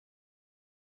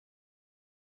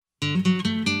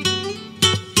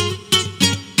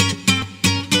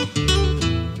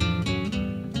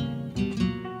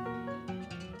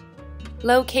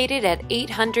Located at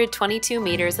 822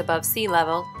 meters above sea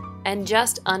level and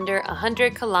just under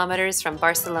 100 kilometers from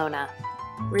Barcelona,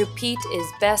 Rupit is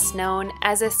best known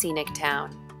as a scenic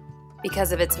town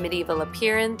because of its medieval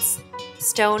appearance,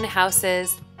 stone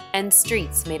houses, and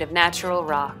streets made of natural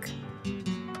rock.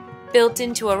 Built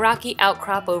into a rocky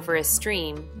outcrop over a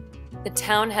stream, the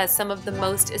town has some of the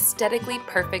most aesthetically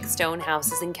perfect stone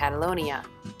houses in Catalonia,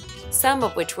 some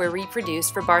of which were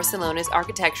reproduced for Barcelona's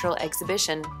architectural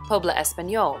exhibition Poble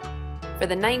Espanyol for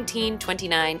the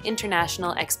 1929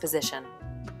 International Exposition.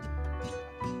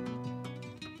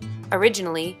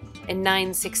 Originally, in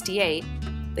 968,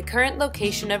 the current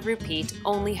location of Rupit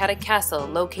only had a castle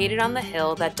located on the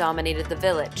hill that dominated the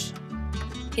village.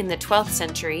 In the 12th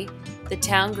century, the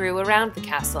town grew around the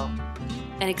castle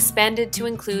and expanded to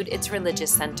include its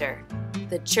religious center,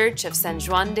 the Church of San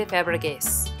Joan de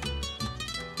Febregues.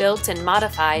 Built and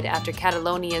modified after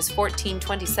Catalonia's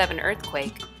 1427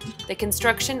 earthquake, the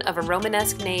construction of a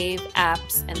Romanesque nave,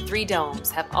 apse, and 3 domes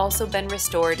have also been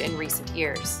restored in recent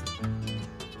years.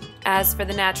 As for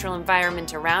the natural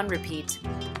environment around Rupit,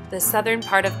 the southern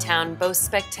part of town boasts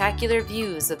spectacular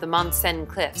views of the Montseny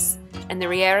cliffs and the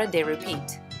Riera de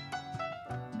Rupit.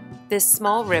 This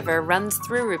small river runs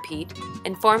through Rupit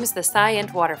and forms the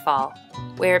Saint waterfall,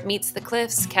 where it meets the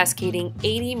cliffs, cascading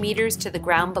 80 meters to the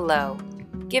ground below,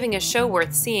 giving a show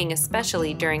worth seeing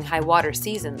especially during high water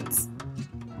seasons.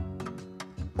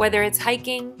 Whether it's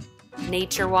hiking,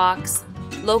 nature walks,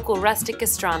 local rustic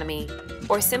gastronomy,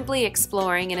 or simply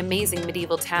exploring an amazing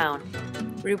medieval town,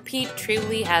 Rupit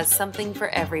truly has something for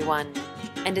everyone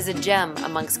and is a gem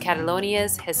amongst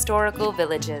Catalonia's historical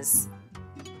villages.